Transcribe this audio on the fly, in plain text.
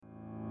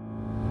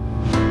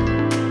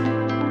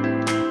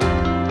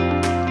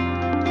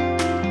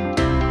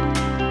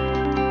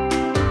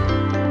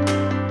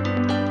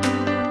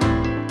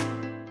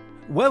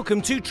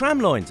Welcome to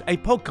Tramlines, a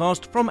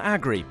podcast from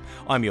Agri.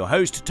 I'm your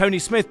host, Tony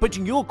Smith,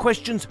 putting your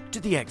questions to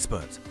the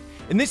experts.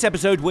 In this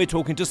episode, we're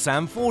talking to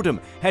Sam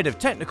Fordham, Head of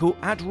Technical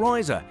at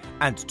Riser,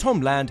 and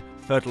Tom Land,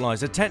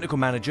 Fertiliser Technical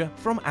Manager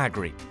from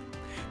Agri.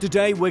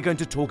 Today, we're going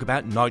to talk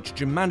about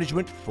nitrogen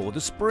management for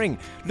the spring,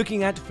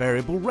 looking at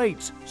variable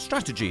rates,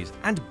 strategies,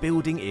 and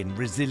building in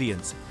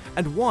resilience,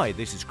 and why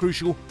this is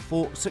crucial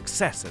for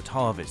success at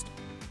harvest.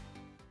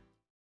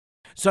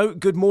 So,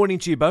 good morning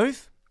to you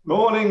both.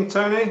 Morning,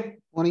 Tony.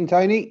 Morning,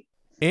 Tony.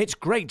 It's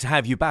great to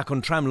have you back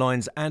on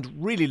Tramlines and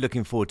really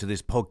looking forward to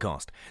this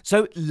podcast.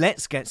 So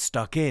let's get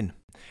stuck in.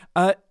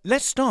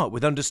 Let's start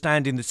with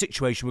understanding the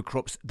situation with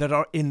crops that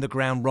are in the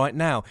ground right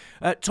now.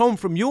 Tom,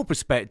 from your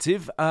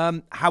perspective,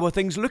 how are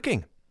things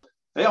looking?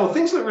 Yeah, well,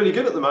 things look really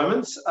good at the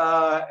moment.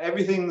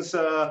 Everything's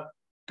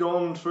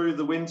gone through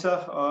the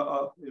winter,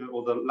 or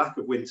the lack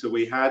of winter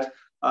we had,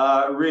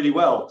 really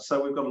well.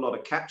 So we've got a lot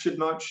of captured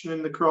nitrogen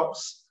in the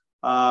crops,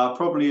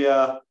 probably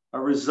a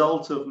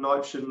result of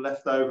nitrogen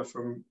left over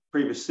from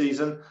previous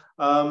season.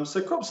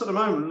 So crops at the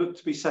moment look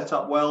to be set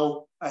up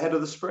well ahead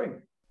of the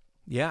spring.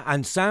 Yeah,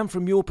 and Sam,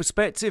 from your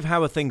perspective,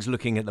 how are things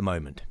looking at the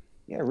moment?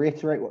 Yeah,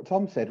 reiterate what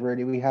Tom said,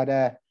 really. We had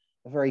a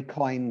very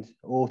kind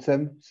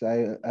autumn,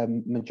 so a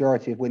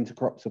majority of winter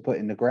crops were put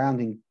in the ground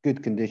in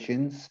good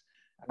conditions.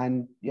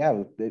 And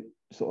yeah, it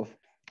sort of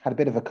had a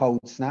bit of a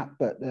cold snap,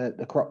 but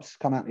the crops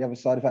come out the other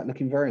side of that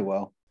looking very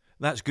well.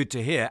 That's good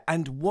to hear.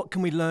 And what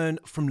can we learn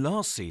from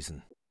last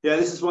season? Yeah,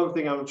 this is one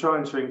thing I'm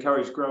trying to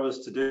encourage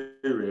growers to do,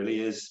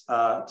 really, is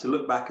to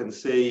look back and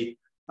see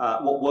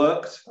what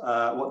worked,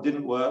 what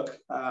didn't work.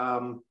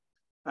 And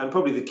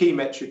probably the key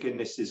metric in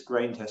this is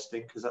grain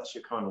testing, because that's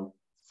your kind of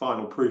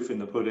final proof in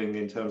the pudding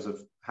in terms of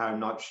how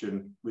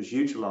nitrogen was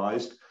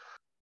utilised.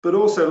 But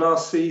also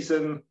last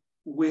season,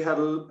 we had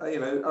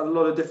a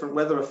lot of different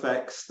weather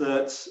effects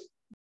that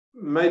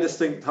made us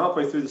think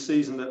halfway through the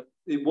season that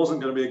it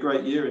wasn't going to be a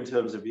great year in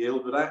terms of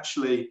yield, but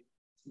actually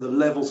the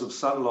levels of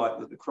sunlight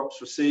that the crops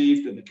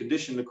received and the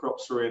condition the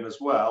crops were in as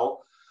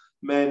well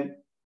meant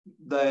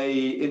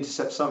they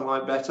intercept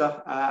sunlight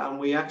better. And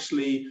we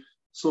actually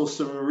saw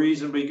some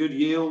reasonably good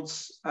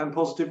yields and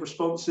positive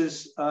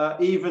responses,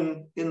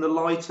 even in the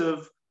light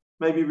of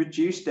maybe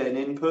reduced N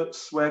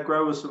inputs, where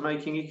growers were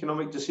making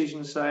economic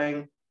decisions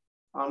saying,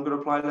 I'm going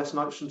to apply less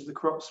nitrogen to the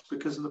crops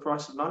because of the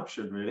price of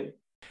nitrogen, really.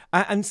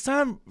 And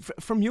Sam,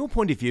 from your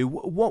point of view,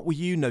 what were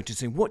you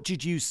noticing? What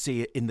did you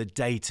see in the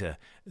data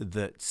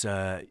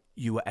that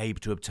you were able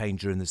to obtain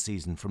during the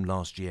season from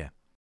last year?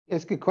 Yeah,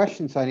 it's a good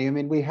question, Tony. I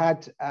mean, we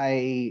had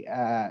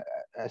a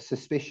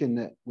suspicion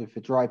that with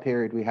the dry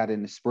period we had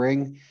in the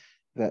spring,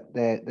 that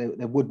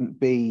there wouldn't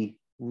be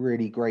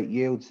really great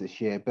yields this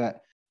year.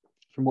 But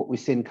from what we've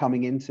seen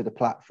coming into the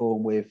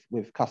platform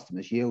with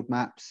customers' yield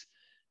maps,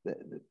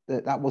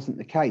 that wasn't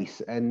the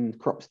case, and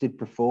crops did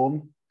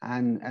perform.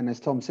 And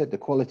as Tom said, the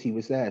quality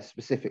was there,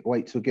 specific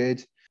weights were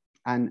good,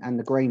 and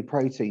the grain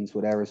proteins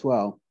were there as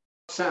well.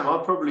 Sam,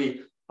 I'd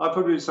probably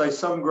would say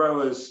some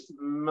growers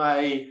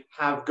may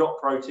have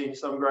got protein,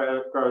 some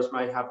growers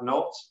may have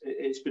not.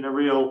 It's been a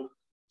real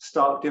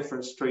stark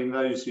difference between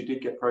those who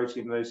did get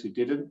protein and those who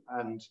didn't.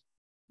 And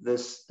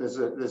there's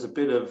a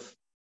bit of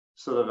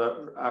sort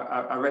of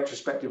a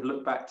retrospective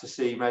look back to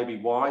see maybe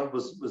why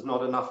was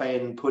not enough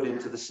N put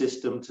into the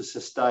system to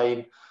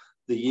sustain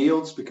the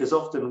yields, because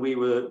often we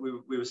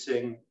were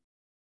seeing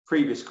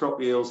previous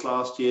crop yields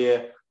last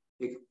year,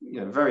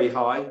 very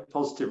high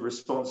positive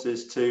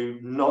responses to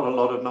not a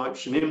lot of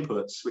nitrogen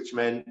inputs, which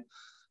meant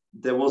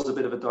there was a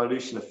bit of a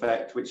dilution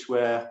effect,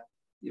 where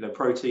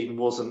protein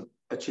wasn't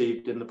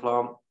achieved in the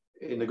plant,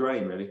 in the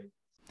grain, really.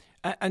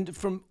 And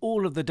from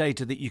all of the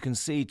data that you can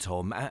see,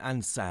 Tom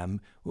and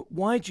Sam,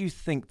 why do you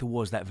think there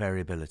was that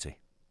variability?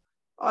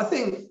 I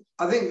think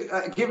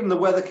given the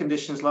weather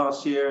conditions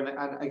last year,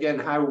 and again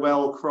how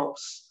well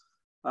crops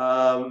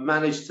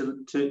managed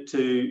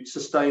to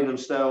sustain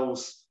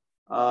themselves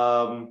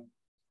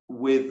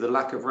with the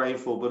lack of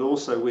rainfall, but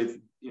also with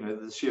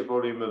the sheer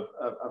volume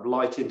of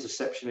light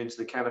interception into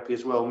the canopy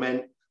as well,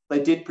 meant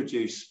they did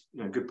produce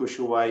good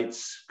bushel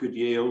weights, good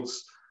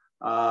yields,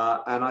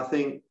 and I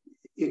think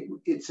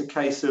it's a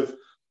case of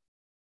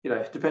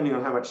depending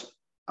on how much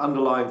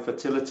underlying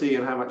fertility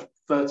and how much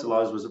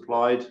fertilizer was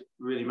applied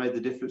really made the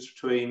difference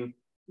between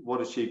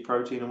what achieved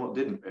protein and what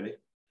didn't, really.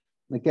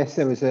 I guess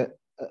there was a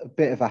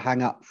bit of a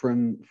hang up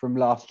from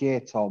last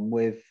year, Tom,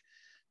 with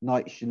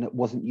nitrogen that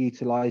wasn't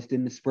utilised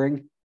in the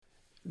spring.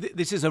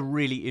 This is a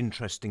really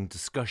interesting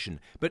discussion,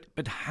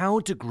 but how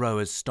do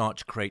growers start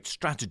to create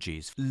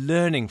strategies,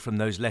 learning from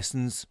those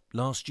lessons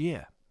last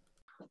year?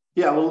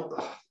 Yeah,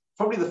 well,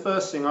 probably the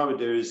first thing I would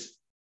do is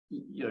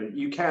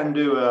you can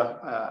do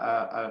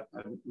a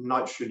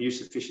nitrogen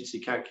use efficiency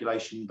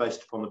calculation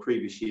based upon the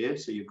previous year,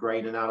 so your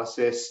grain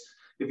analysis.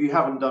 If you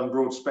haven't done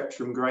broad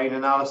spectrum grain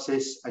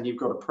analysis and you've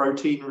got a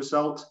protein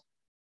result,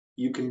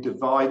 you can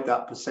divide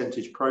that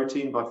percentage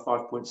protein by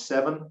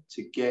 5.7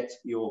 to get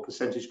your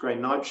percentage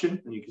grain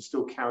nitrogen, and you can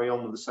still carry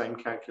on with the same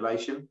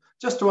calculation,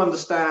 just to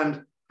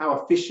understand how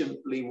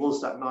efficiently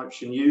was that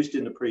nitrogen used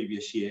in the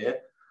previous year.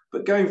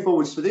 But going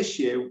forwards for this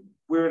year,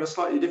 we're in a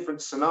slightly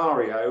different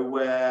scenario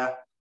where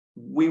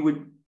we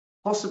would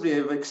possibly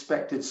have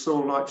expected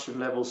soil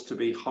nitrogen levels to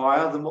be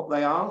higher than what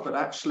they are, but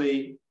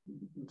actually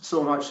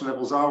soil nitrogen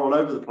levels are all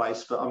over the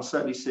place, but I'm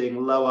certainly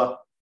seeing lower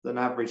than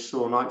average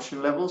soil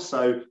nitrogen levels.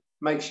 So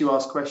makes you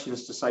ask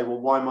questions to say, well,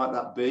 why might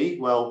that be?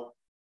 Well,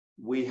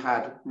 we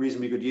had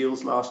reasonably good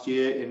yields last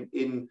year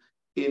in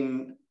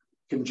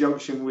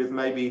conjunction with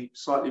maybe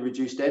slightly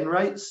reduced N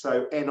rates,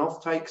 so N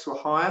offtakes were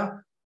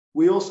higher.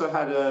 We also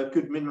had a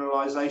good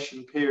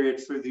mineralization period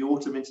through the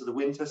autumn into the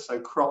winter, so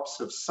crops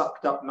have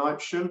sucked up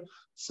nitrogen.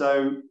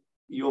 So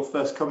your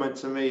first comment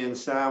to me and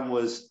Sam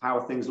was, how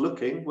are things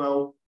looking?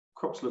 Well,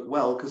 crops look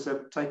well because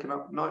they've taken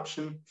up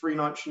nitrogen, free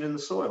nitrogen in the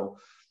soil.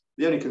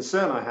 The only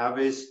concern I have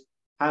is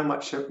how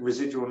much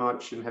residual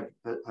nitrogen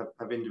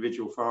have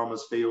individual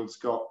farmers' fields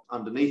got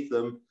underneath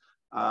them?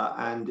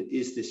 And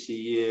is this a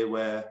year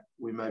where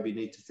we maybe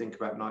need to think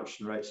about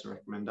nitrogen rates and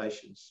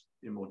recommendations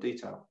in more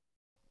detail?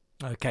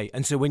 Okay,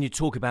 and so when you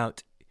talk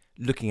about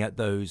looking at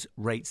those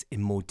rates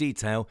in more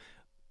detail,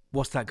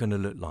 what's that going to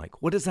look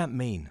like? What does that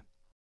mean?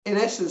 In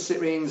essence,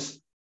 it means,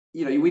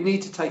 we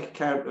need to take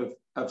account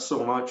of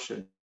soil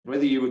nitrogen.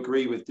 Whether you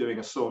agree with doing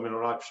a soil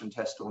mineral nitrogen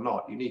test or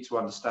not, you need to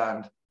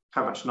understand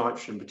how much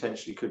nitrogen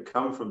potentially could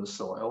come from the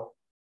soil.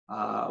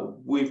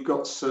 We've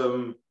got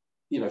some,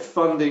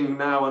 funding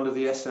now under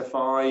the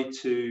SFI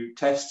to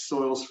test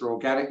soils for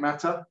organic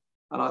matter.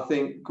 And I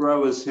think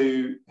growers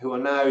who are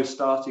now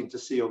starting to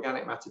see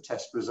organic matter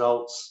test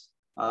results,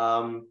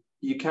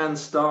 you can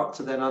start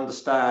to then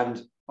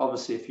understand,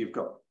 obviously, if you've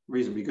got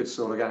reasonably good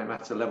soil organic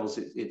matter levels,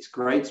 it's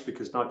great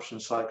because nitrogen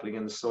cycling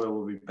in the soil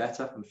will be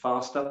better and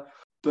faster.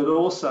 But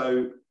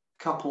also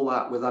couple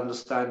that with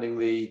understanding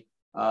the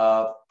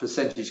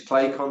percentage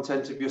clay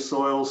content of your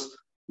soils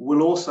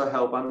will also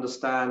help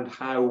understand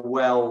how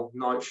well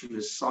nitrogen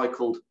is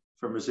cycled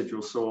from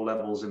residual soil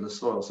levels in the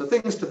soil. So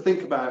things to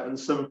think about, and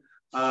some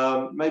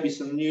maybe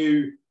some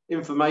new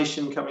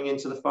information coming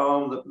into the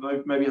farm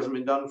that maybe hasn't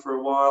been done for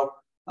a while,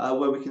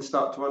 where we can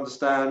start to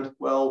understand,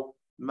 well,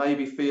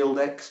 maybe field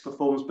X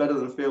performs better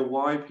than field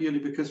Y purely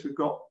because we've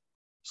got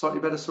slightly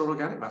better soil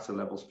organic matter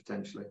levels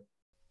potentially.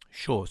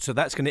 Sure, so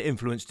that's going to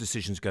influence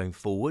decisions going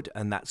forward,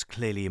 and that's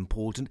clearly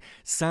important.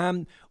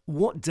 Sam,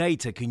 what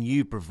data can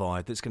you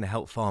provide that's going to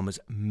help farmers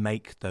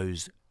make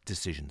those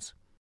decisions?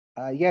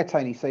 Yeah,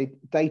 Tony, so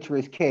data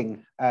is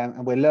king,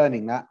 and we're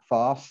learning that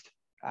fast.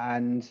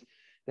 And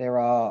there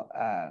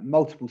are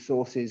multiple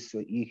sources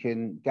that you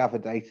can gather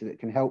data that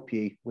can help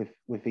you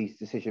with these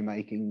decision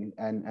making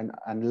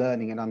and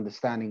learning and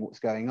understanding what's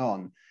going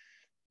on.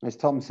 As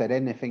Tom said,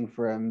 anything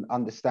from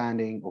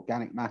understanding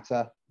organic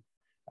matter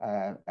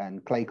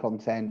and clay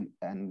content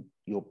and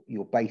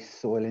your base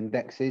soil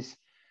indexes.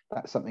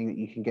 That's something that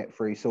you can get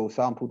through soil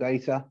sample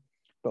data,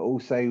 but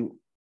also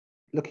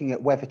looking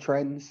at weather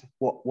trends.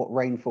 What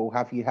rainfall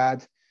have you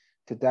had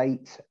to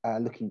date,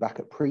 looking back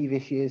at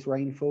previous year's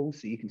rainfall,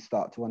 so you can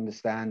start to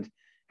understand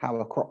how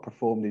a crop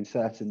performed in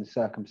certain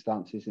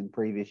circumstances in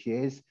previous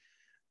years.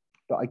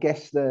 But I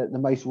guess the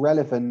most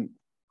relevant,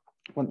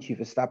 once you've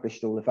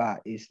established all of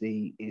that,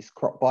 is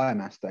crop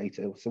biomass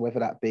data. So whether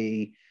that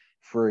be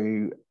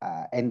through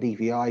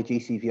NDVI,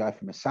 GCVI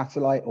from a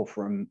satellite, or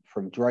from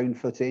drone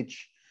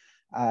footage,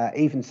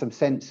 even some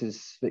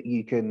sensors that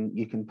you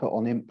can put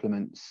on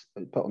implements,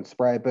 put on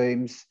sprayer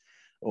booms,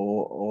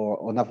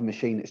 or another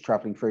machine that's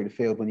traveling through the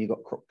field when you've got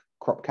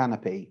crop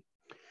canopy.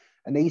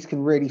 And these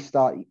can really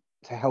start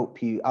to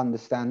help you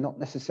understand not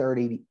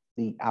necessarily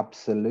the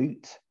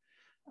absolute,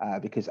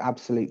 because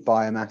absolute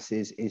biomass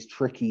is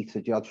tricky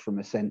to judge from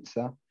a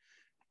sensor,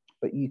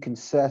 but you can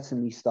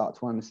certainly start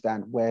to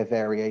understand where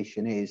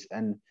variation is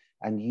and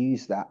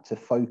use that to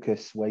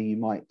focus where you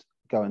might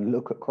go and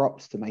look at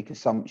crops to make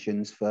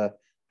assumptions for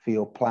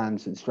your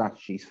plans and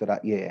strategies for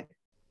that year.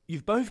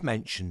 You've both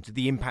mentioned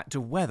the impact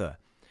of weather,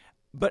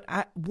 but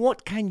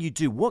what can you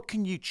do? What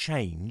can you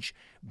change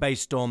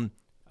based on,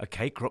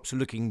 okay, crops are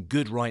looking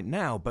good right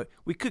now, but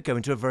we could go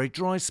into a very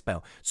dry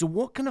spell. So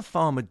what can a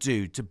farmer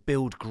do to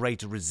build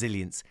greater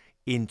resilience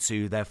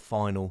into their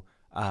final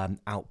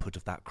output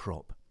of that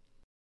crop?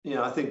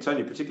 Yeah, I think,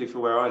 Tony, particularly for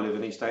where I live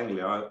in East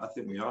Anglia, I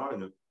think we are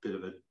in a bit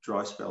of a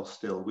dry spell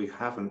still. We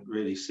haven't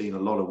really seen a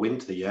lot of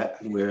winter yet,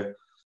 and we're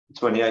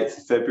 28th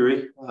of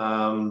February.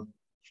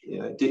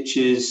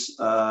 Ditches,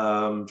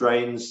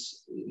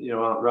 drains,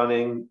 aren't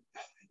running.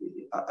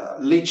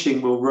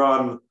 Leaching will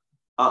run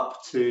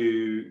up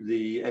to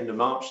the end of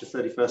March, the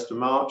 31st of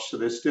March. So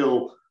there's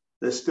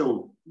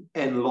still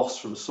N loss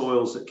from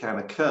soils that can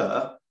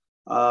occur.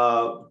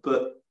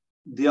 But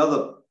the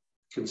other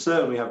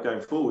concern we have going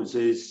forwards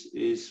is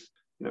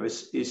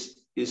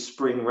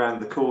spring around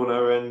the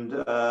corner, and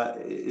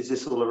is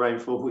this all the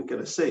rainfall we're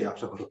going to see? I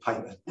don't want to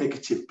paint a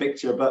negative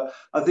picture, but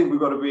I think we've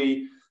got to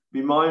be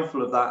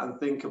mindful of that and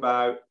think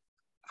about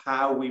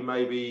how we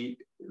maybe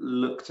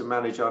look to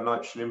manage our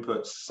nitrogen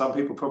inputs. Some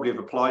people probably have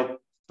applied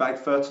bagged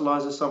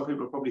fertilizer. Some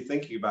people are probably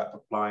thinking about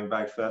applying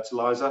bagged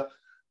fertilizer.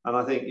 And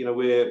I think,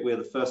 we're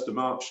the 1st of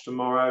March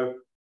tomorrow.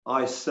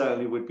 I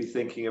certainly would be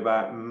thinking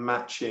about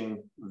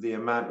matching the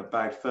amount of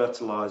bagged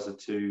fertilizer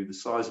to the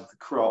size of the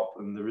crop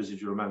and the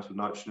residual amount of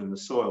nitrogen in the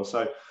soil.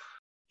 So,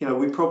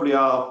 we probably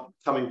are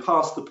coming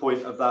past the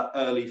point of that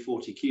early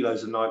 40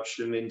 kilos of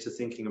nitrogen into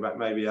thinking about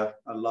maybe a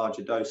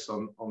larger dose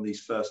on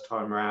these first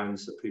time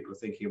rounds that people are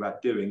thinking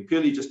about doing,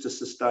 purely just to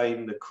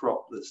sustain the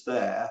crop that's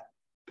there,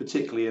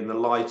 particularly in the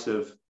light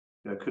of,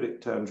 could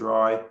it turn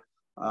dry?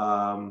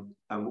 And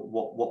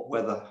what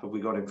weather have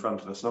we got in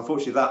front of us? And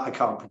unfortunately, that I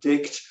can't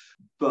predict,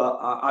 but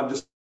I'm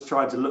just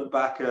trying to look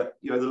back at,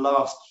 the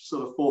last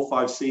sort of 4 or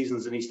 5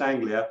 seasons in East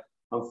Anglia.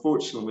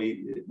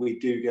 Unfortunately, we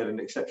do get an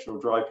exceptional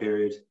dry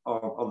period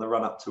on the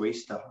run up to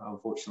Easter,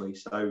 unfortunately.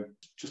 So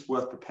just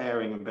worth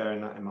preparing and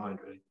bearing that in mind,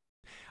 really.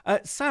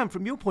 Sam,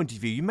 from your point of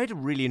view, you made a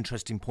really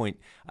interesting point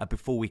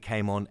before we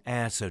came on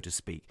air, so to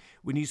speak,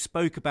 when you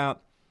spoke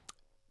about,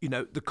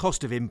 the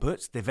cost of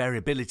inputs, the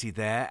variability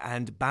there,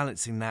 and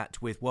balancing that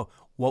with, well,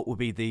 what would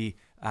be the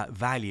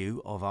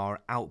value of our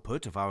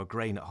output, of our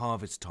grain at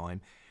harvest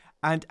time,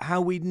 and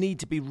how we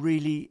need to be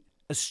really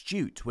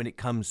astute when it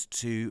comes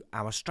to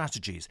our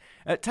strategies.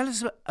 Tell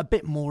us a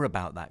bit more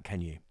about that, can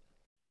you?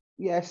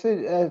 Yeah,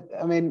 so,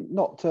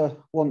 not to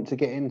want to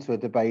get into a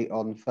debate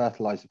on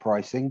fertiliser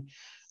pricing,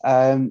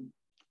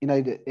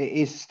 it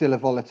is still a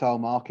volatile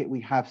market.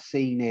 We have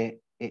seen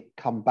it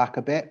come back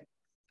a bit,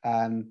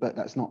 but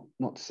that's not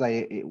to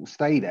say it will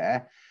stay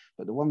there.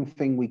 But the one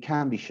thing we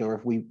can be sure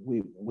of,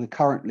 we're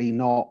currently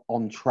not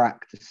on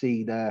track to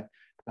see the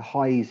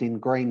highs in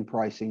grain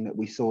pricing that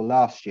we saw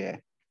last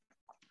year.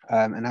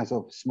 And as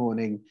of this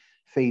morning,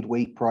 feed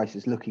wheat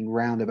prices looking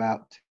round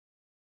about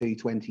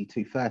 220,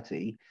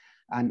 230.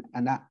 And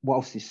that,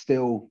 whilst it's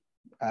still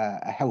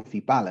a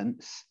healthy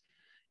balance,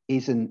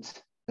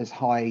 isn't as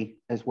high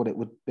as what it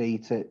would be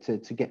to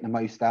get the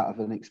most out of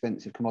an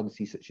expensive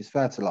commodity such as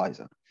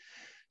fertiliser.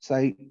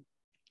 So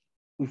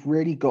we've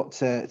really got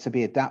to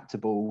be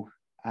adaptable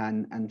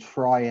and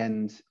try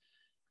and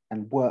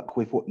work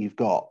with what you've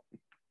got.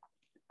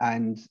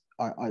 And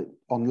I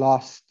on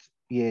last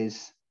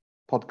year's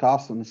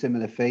podcast on a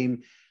similar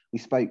theme, we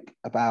spoke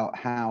about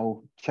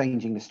how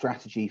changing the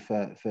strategy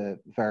for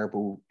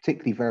variable,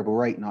 particularly variable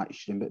rate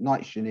nitrogen, but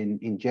nitrogen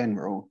in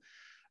general,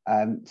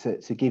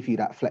 to give you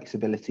that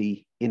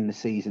flexibility in the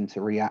season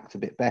to react a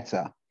bit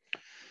better.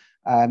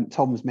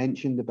 Tom's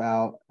mentioned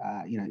about,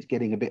 it's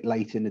getting a bit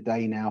late in the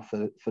day now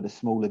for the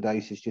smaller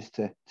doses just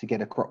to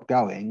get a crop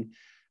going.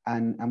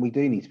 And we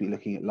do need to be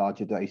looking at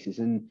larger doses.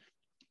 And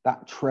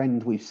that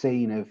trend we've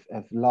seen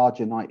of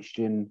larger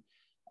nitrogen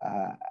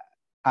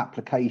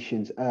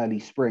applications early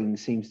spring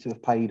seems to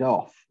have paid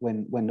off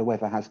when the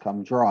weather has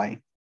come dry.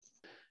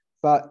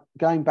 But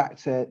going back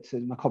to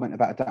my comment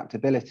about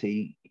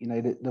adaptability,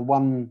 the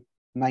one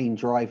main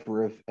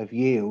driver of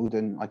yield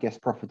and I guess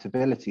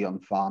profitability on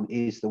farm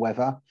is the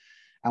weather.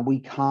 And we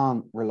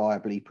can't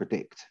reliably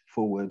predict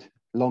forward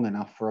long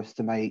enough for us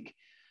to make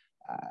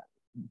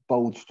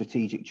bold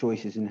strategic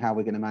choices in how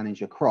we're going to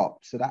manage a crop.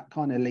 So that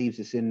kind of leaves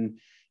us in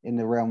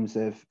the realms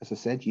of, as I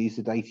said, use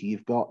the data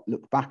you've got,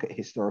 look back at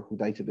historical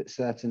data, but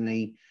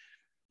certainly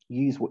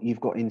use what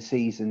you've got in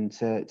season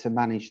to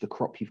manage the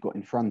crop you've got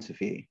in front of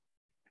you.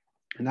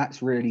 And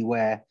that's really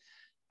where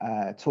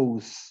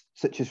tools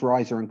such as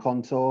Riser and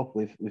Contour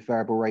with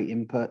variable rate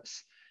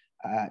inputs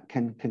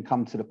can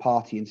come to the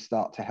party and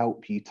start to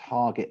help you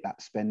target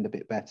that spend a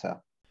bit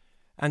better.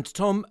 And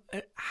Tom,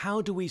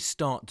 how do we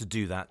start to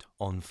do that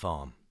on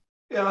farm?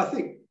 Yeah, I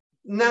think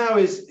now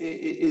is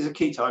a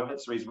key time.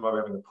 That's the reason why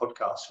we're having a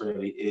podcast,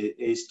 really,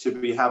 is to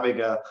be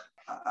having a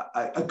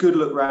good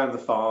look around the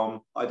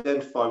farm,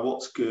 identify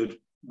what's good,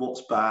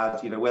 what's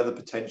bad, where the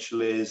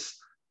potential is,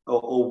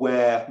 or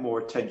where more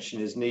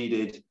attention is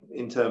needed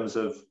in terms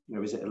of,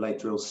 is it a late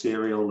drill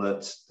cereal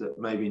that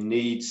maybe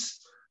needs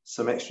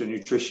some extra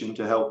nutrition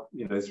to help,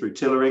 through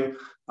tillering,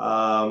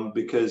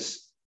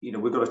 because,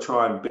 we've got to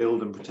try and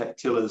build and protect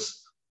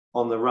tillers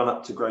on the run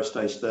up to growth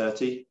stage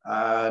 30.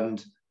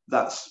 And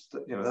that's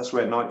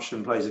where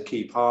nitrogen plays a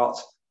key part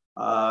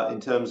in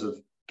terms of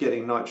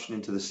getting nitrogen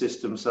into the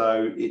system.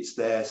 So it's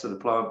there so the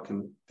plant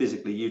can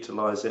physically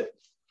utilize it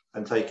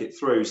and take it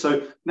through.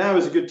 So now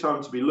is a good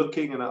time to be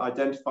looking and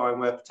identifying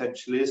where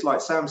potential is. Like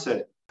Sam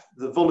said,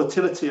 the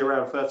volatility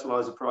around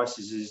fertilizer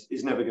prices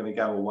is never going to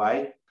go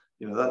away.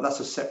 That's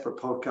a separate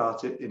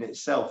podcast in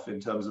itself in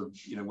terms of,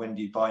 when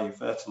do you buy your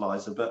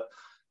fertilizer? But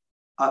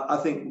I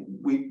think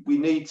we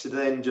need to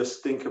then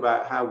just think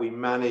about how we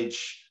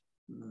manage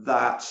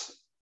that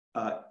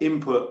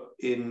input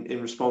in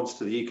response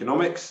to the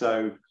economics.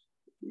 So,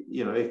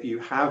 if you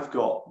have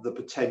got the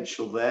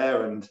potential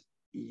there and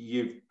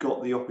you've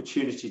got the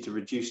opportunity to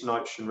reduce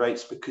nitrogen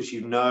rates because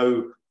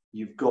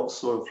you've got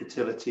soil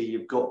fertility,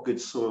 you've got good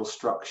soil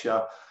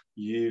structure,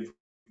 you've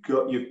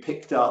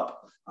picked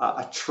up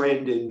a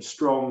trend in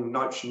strong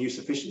nitrogen use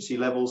efficiency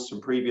levels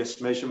from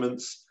previous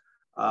measurements.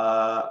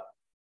 The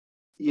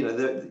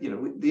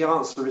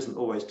answer isn't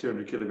always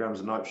 200 kilograms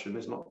of nitrogen.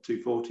 It's not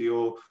 240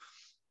 or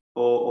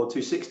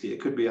 260.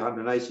 It could be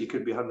 180. It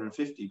could be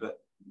 150. But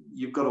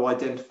you've got to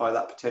identify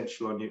that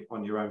potential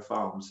on your own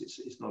farms.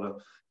 It's not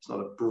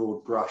a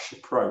broad brush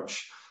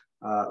approach.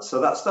 So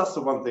that's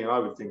the one thing I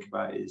would think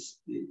about is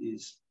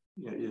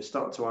you're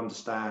starting to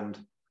understand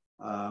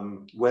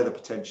where the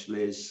potential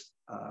is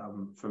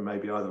from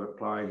maybe either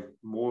applying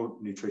more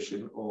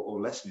nutrition or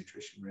less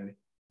nutrition, really.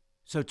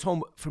 So,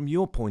 Tom, from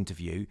your point of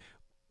view,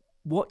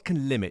 what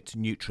can limit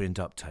nutrient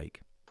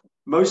uptake?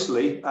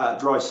 Mostly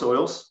dry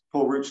soils,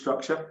 poor root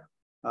structure.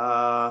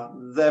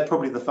 They're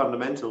probably the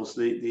fundamentals,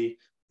 the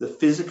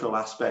physical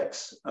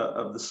aspects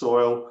of the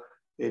soil,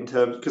 in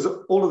terms, because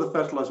all of the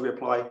fertilizer we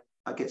apply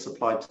gets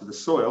applied to the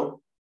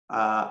soil,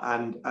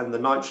 and the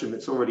nitrogen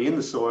that's already in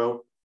the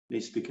soil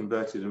needs to be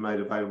converted and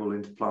made available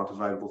into plant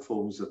available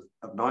forms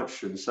of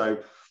nitrogen. So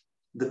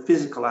the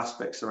physical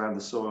aspects around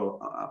the soil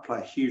play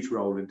a huge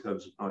role in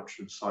terms of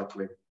nitrogen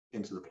cycling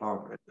into the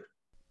plant.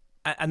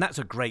 And that's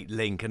a great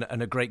link and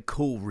a great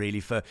call, really,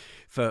 for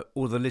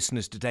all the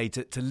listeners today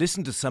to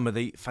listen to some of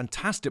the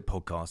fantastic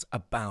podcasts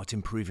about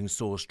improving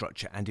soil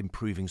structure and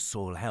improving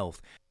soil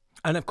health.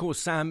 And of course,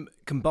 Sam,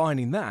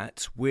 combining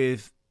that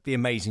with the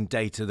amazing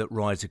data that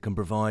Riser can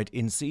provide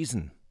in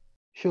season.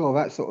 Sure,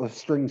 that sort of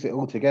strings it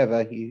all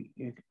together.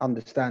 You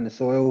understand the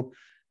soil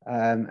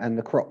and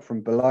the crop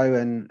from below,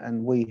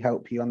 and we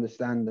help you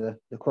understand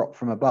the crop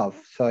from above.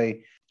 So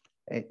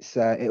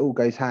it all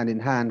goes hand in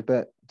hand.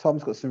 But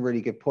Tom's got some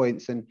really good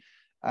points, and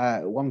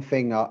one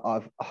thing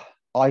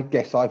I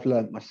guess I've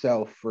learned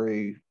myself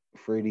through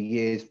the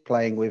years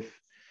playing with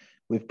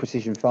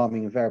precision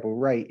farming and variable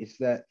rate is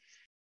that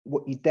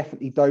what you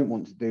definitely don't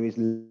want to do is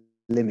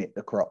limit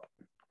the crop.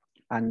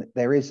 And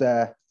there's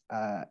a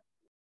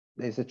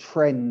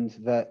trend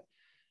that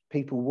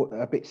people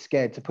are a bit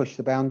scared to push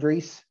the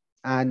boundaries.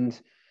 And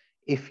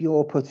if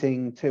you're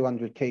putting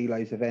 200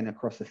 kilos of N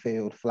across the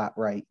field flat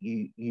rate,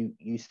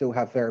 you still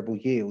have variable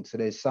yield. So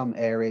there's some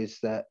areas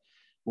that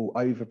will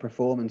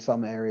overperform and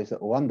some areas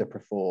that will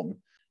underperform.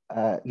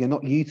 You're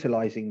not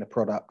utilizing the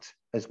product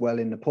as well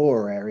in the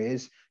poorer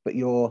areas, but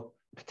you're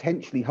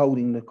potentially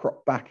holding the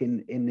crop back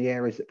in the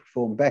areas that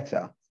perform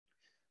better.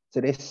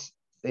 So this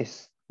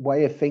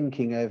way of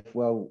thinking of,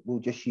 well, we'll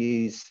just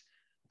use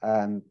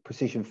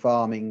precision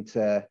farming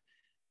to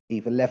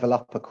either level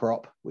up a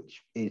crop,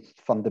 which is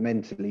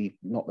fundamentally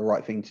not the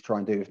right thing to try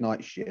and do with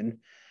nitrogen,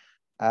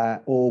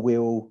 or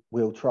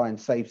we'll try and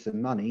save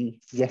some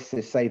money. Yes,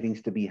 there's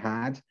savings to be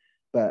had,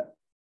 but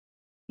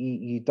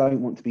you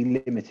don't want to be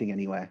limiting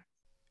anywhere.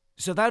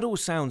 So that all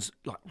sounds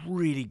like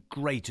really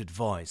great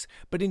advice.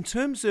 But in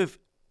terms of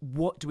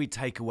what do we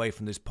take away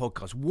from this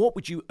podcast, what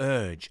would you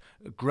urge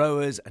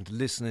growers and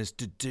listeners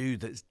to do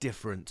that's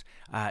different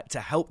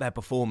to help their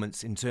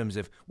performance in terms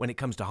of when it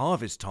comes to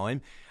harvest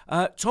time?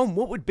 Tom,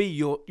 what would be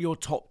your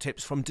top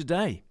tips from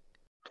today?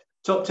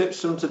 Top tips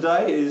from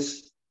today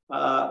is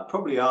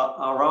probably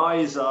our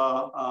eyes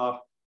are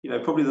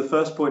probably the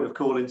first point of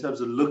call in terms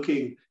of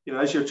looking,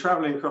 as you're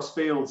traveling across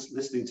fields,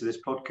 listening to this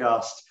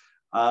podcast,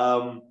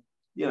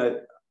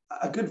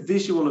 a good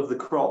visual of the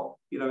crop,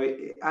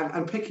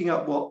 and picking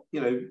up what,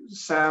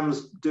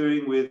 Sam's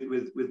doing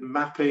with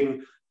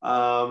mapping,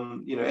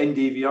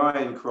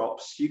 NDVI in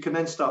crops. You can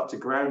then start to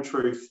ground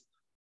truth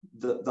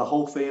the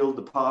whole field,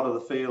 the part of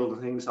the field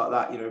and things like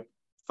that.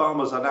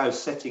 Farmers are now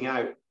setting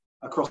out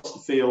across the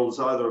fields,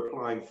 either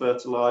applying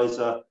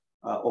fertilizer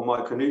or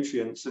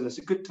micronutrients, and it's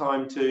a good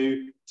time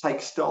to take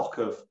stock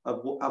of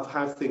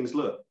how things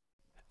look.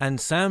 And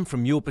Sam,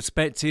 from your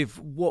perspective,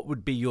 what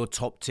would be your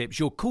top tips,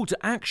 your call to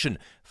action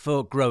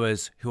for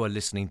growers who are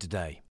listening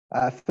today?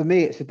 For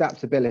me, it's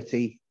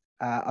adaptability.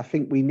 I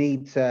think we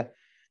need to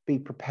be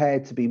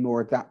prepared to be more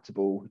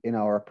adaptable in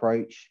our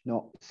approach,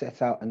 not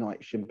set out a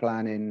nitrogen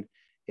plan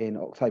in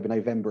October,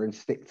 November and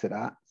stick to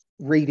that.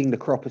 Reading the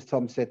crop, as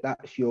Tom said,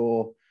 that's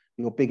your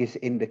biggest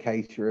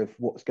indicator of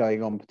what's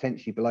going on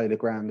potentially below the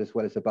ground as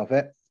well as above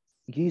it.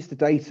 Use the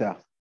data.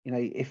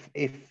 If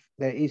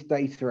there is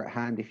data at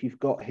hand, if you've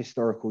got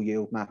historical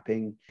yield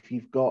mapping, if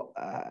you've got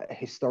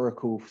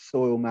historical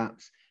soil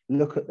maps,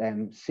 look at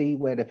them, see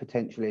where the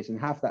potential is, and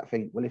have that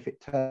think, well, if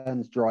it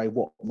turns dry,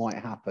 what might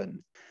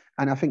happen?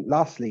 And I think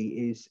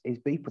lastly is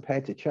be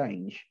prepared to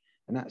change.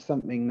 And that's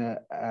something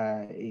that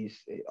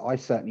I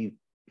certainly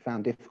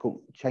found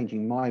difficult,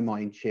 changing my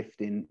mind shift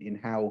in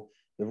how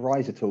the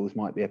riser tools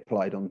might be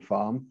applied on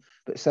farm,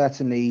 but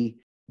certainly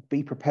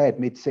be prepared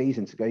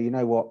mid-season to go, you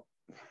know what,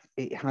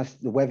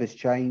 the weather's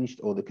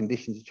changed, or the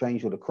conditions have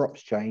changed, or the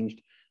crop's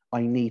changed.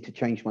 I need to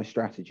change my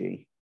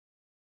strategy.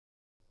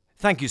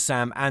 Thank you,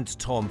 Sam and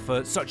Tom,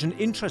 for such an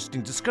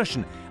interesting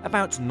discussion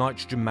about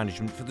nitrogen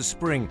management for the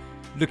spring,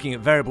 looking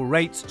at variable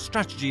rates,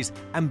 strategies,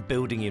 and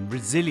building in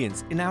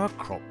resilience in our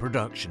crop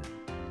production.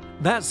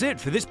 That's it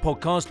for this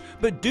podcast,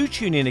 but do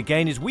tune in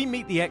again as we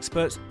meet the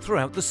experts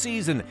throughout the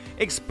season,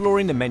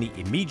 exploring the many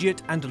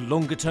immediate and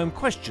longer-term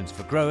questions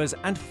for growers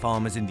and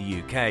farmers in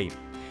the UK.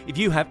 If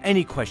you have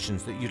any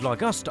questions that you'd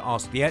like us to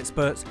ask the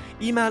experts,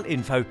 email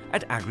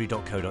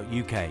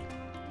info@agri.co.uk.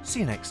 See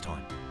you next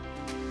time.